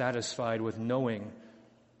rest satisfied with knowing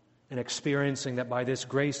and experiencing that by this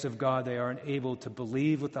grace of God they are enabled to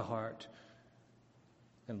believe with the heart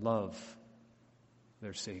and love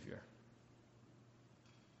their Savior.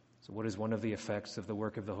 So what is one of the effects of the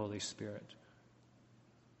work of the Holy Spirit?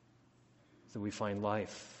 So we find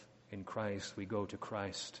life in Christ. We go to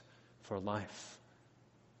Christ for life.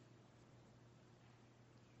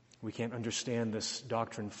 We can't understand this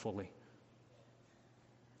doctrine fully.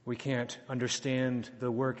 We can't understand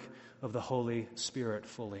the work of the Holy Spirit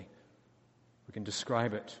fully. We can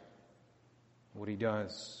describe it, what He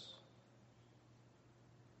does.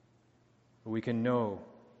 We can know.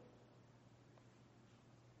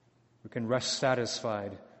 We can rest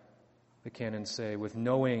satisfied, the canons say, with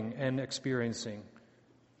knowing and experiencing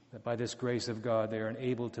that by this grace of God they are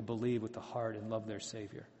enabled to believe with the heart and love their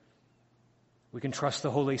Savior. We can trust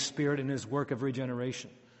the Holy Spirit in His work of regeneration.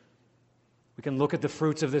 We can look at the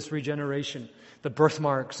fruits of this regeneration, the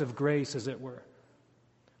birthmarks of grace, as it were.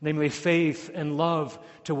 Namely, faith and love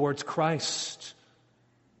towards Christ.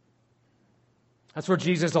 That's where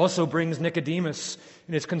Jesus also brings Nicodemus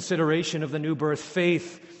in his consideration of the new birth,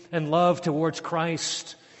 faith and love towards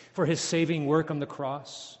Christ for his saving work on the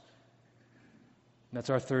cross. And that's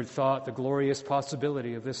our third thought, the glorious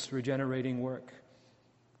possibility of this regenerating work.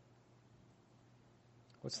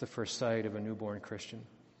 What's the first sight of a newborn Christian?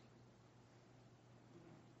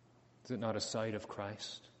 Is it not a sight of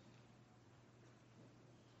Christ?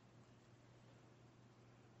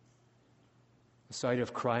 A sight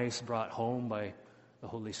of Christ brought home by the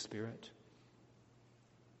Holy Spirit.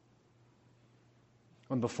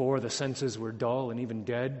 When before the senses were dull and even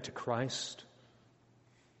dead to Christ,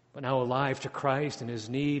 but now alive to Christ and his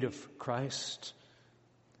need of Christ.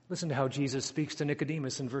 Listen to how Jesus speaks to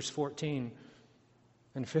Nicodemus in verse 14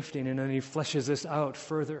 and 15, and then he fleshes this out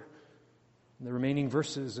further in the remaining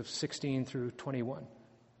verses of 16 through 21.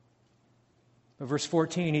 In verse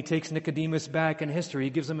 14, he takes Nicodemus back in history. He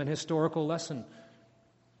gives him an historical lesson.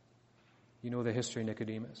 You know the history,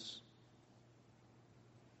 Nicodemus.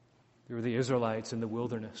 They were the Israelites in the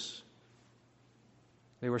wilderness.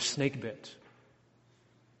 They were snake-bit,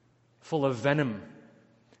 full of venom,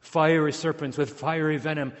 fiery serpents with fiery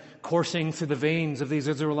venom coursing through the veins of these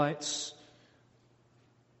Israelites.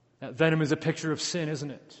 That venom is a picture of sin,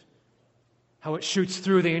 isn't it? How it shoots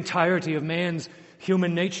through the entirety of man's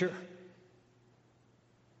human nature.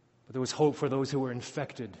 But there was hope for those who were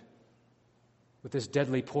infected with this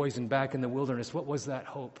deadly poison back in the wilderness. What was that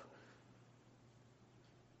hope?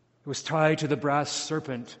 It was tied to the brass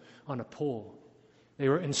serpent on a pole. They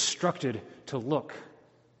were instructed to look.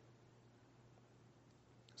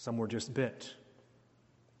 Some were just bit.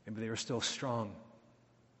 Maybe they were still strong.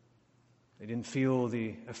 They didn't feel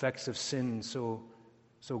the effects of sin so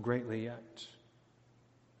greatly yet.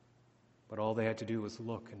 But all they had to do was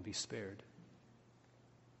look and be spared.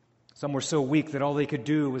 Some were so weak that all they could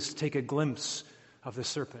do was take a glimpse of the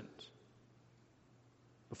serpent.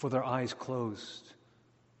 Before their eyes closed,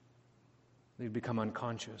 they'd become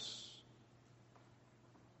unconscious.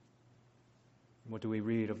 And what do we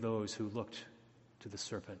read of those who looked to the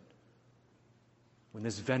serpent when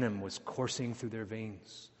this venom was coursing through their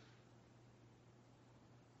veins?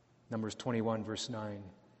 Numbers 21, verse 9.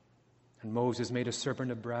 And Moses made a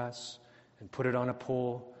serpent of brass and put it on a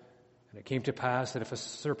pole. And it came to pass that if a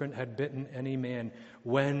serpent had bitten any man,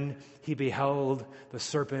 when he beheld the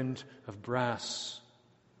serpent of brass,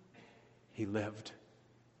 he lived.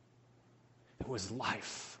 It was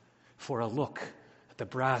life for a look at the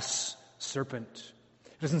brass serpent.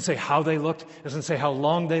 It doesn't say how they looked. It doesn't say how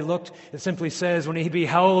long they looked. It simply says when he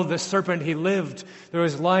beheld the serpent, he lived. There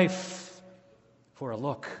was life for a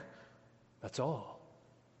look. That's all.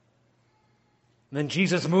 And then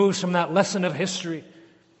Jesus moves from that lesson of history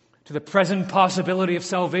to the present possibility of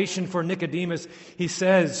salvation for Nicodemus. He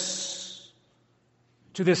says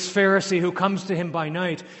to this Pharisee who comes to him by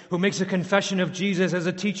night, who makes a confession of Jesus as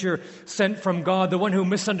a teacher sent from God, the one who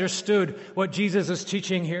misunderstood what Jesus is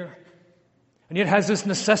teaching here, and yet has this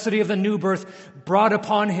necessity of the new birth brought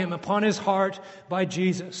upon him, upon his heart by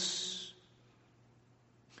Jesus.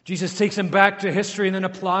 Jesus takes him back to history and then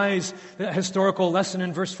applies that historical lesson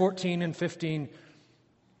in verse 14 and 15.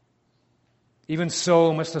 Even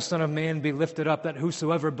so must the Son of Man be lifted up, that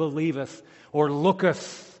whosoever believeth or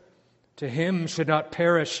looketh to him should not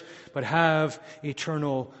perish, but have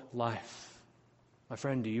eternal life. My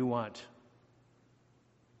friend, do you want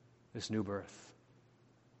this new birth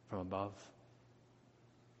from above?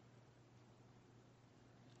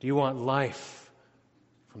 Do you want life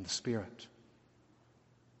from the Spirit?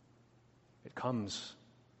 It comes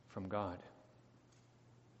from God.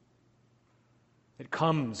 It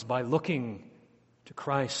comes by looking to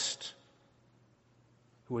Christ,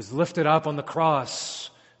 who was lifted up on the cross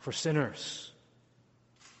for sinners.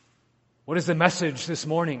 What is the message this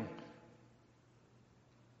morning?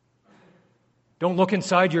 Don't look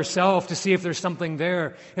inside yourself to see if there's something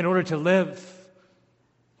there in order to live.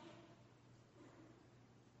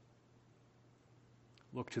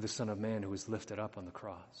 Look to the Son of Man who was lifted up on the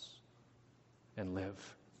cross and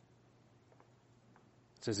live.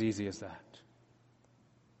 It's as easy as that.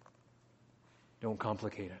 Don't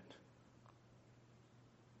complicate it.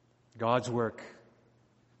 God's work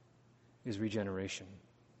is regeneration.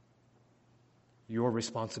 Your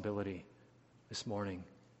responsibility this morning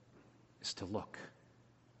is to look.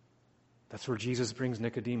 That's where Jesus brings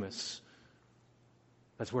Nicodemus.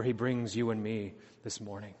 That's where he brings you and me this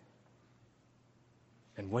morning.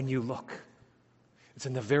 And when you look, it's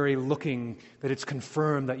in the very looking that it's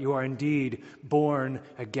confirmed that you are indeed born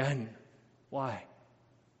again. Why?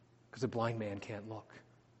 Because a blind man can't look.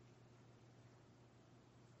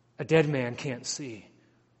 A dead man can't see.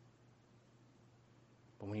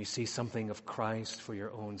 But when you see something of Christ for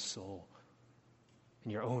your own soul,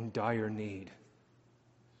 in your own dire need,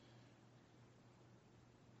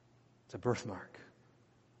 it's a birthmark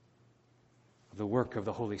of the work of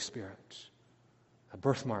the Holy Spirit, a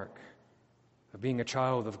birthmark of being a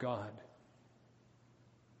child of God.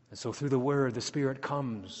 And so through the Word, the Spirit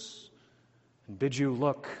comes and bids you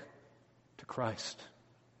look to Christ,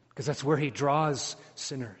 because that's where He draws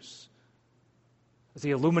sinners. As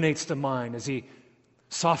He illuminates the mind, as He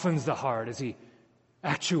softens the heart, as He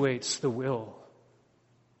actuates the will,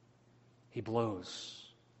 He blows.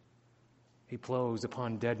 He blows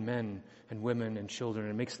upon dead men and women and children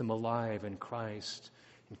and makes them alive in Christ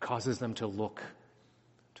and causes them to look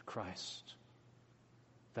to Christ.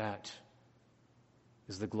 That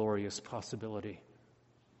is the glorious possibility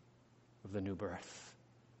of the new birth.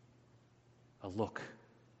 A look,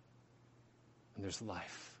 and there's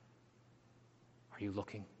life. Are you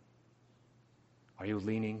looking? Are you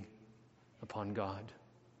leaning upon God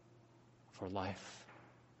for life?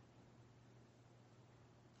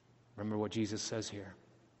 Remember what Jesus says here.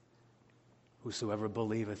 Whosoever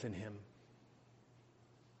believeth in Him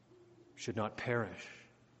should not perish,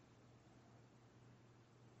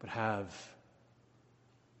 but have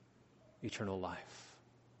eternal life.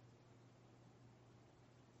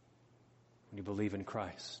 When you believe in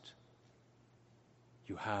Christ,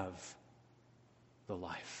 you have the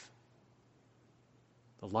life.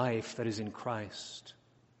 The life that is in Christ.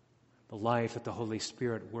 The life that the Holy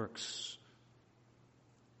Spirit works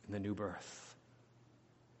in the new birth.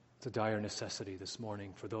 It's a dire necessity this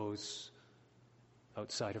morning for those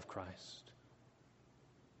outside of Christ.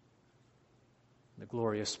 The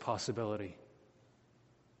glorious possibility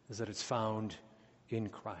is that it's found in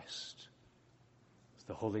Christ. As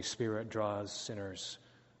the Holy Spirit draws sinners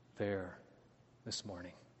there this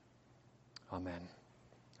morning. Amen.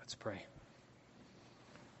 Let's pray.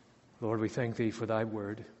 Lord, we thank Thee for Thy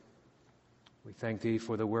word. We thank Thee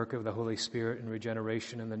for the work of the Holy Spirit in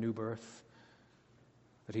regeneration and the new birth,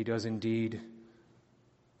 that He does indeed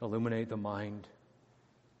illuminate the mind,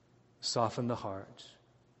 soften the heart,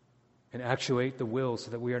 and actuate the will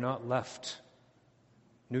so that we are not left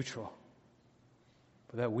neutral,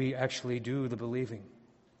 but that we actually do the believing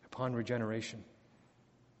upon regeneration,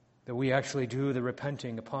 that we actually do the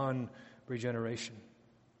repenting upon regeneration.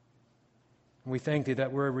 And we thank Thee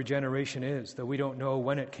that where regeneration is, though we don't know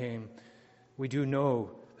when it came, we do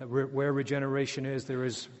know that where regeneration is, there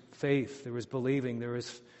is faith, there is believing, there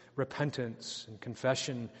is repentance and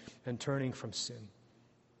confession and turning from sin.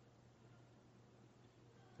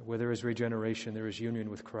 Where there is regeneration, there is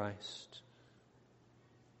union with Christ.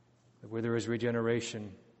 Where there is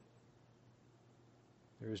regeneration,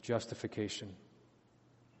 there is justification.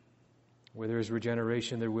 Where there is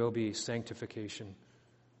regeneration, there will be sanctification,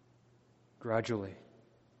 gradually,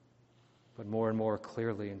 but more and more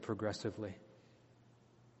clearly and progressively.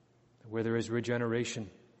 Where there is regeneration,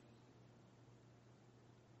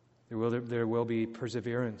 there will be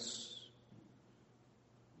perseverance,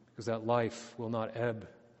 because that life will not ebb,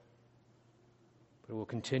 but it will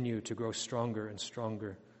continue to grow stronger and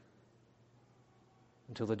stronger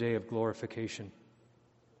until the day of glorification.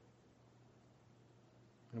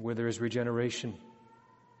 And where there is regeneration,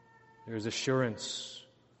 there is assurance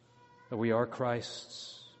that we are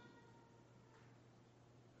Christ's.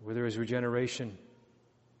 Where there is regeneration,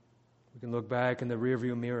 we can look back in the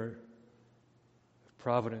rearview mirror of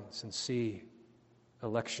providence and see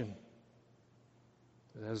election.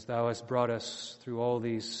 As Thou hast brought us through all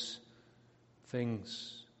these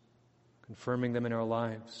things, confirming them in our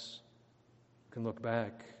lives, we can look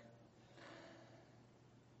back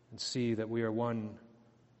and see that we are one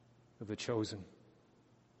of the chosen.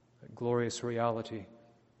 That glorious reality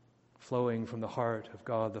flowing from the heart of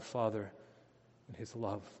God the Father and His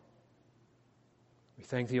love. We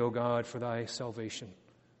thank Thee, O God, for Thy salvation.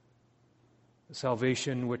 The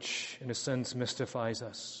salvation which, in a sense, mystifies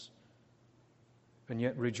us and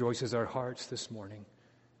yet rejoices our hearts this morning.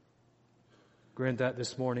 Grant that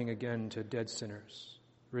this morning again to dead sinners,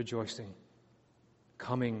 rejoicing,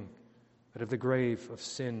 coming out of the grave of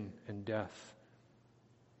sin and death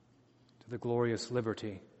to the glorious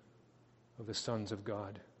liberty of the sons of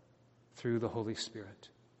God through the Holy Spirit.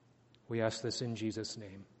 We ask this in Jesus'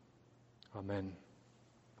 name. Amen.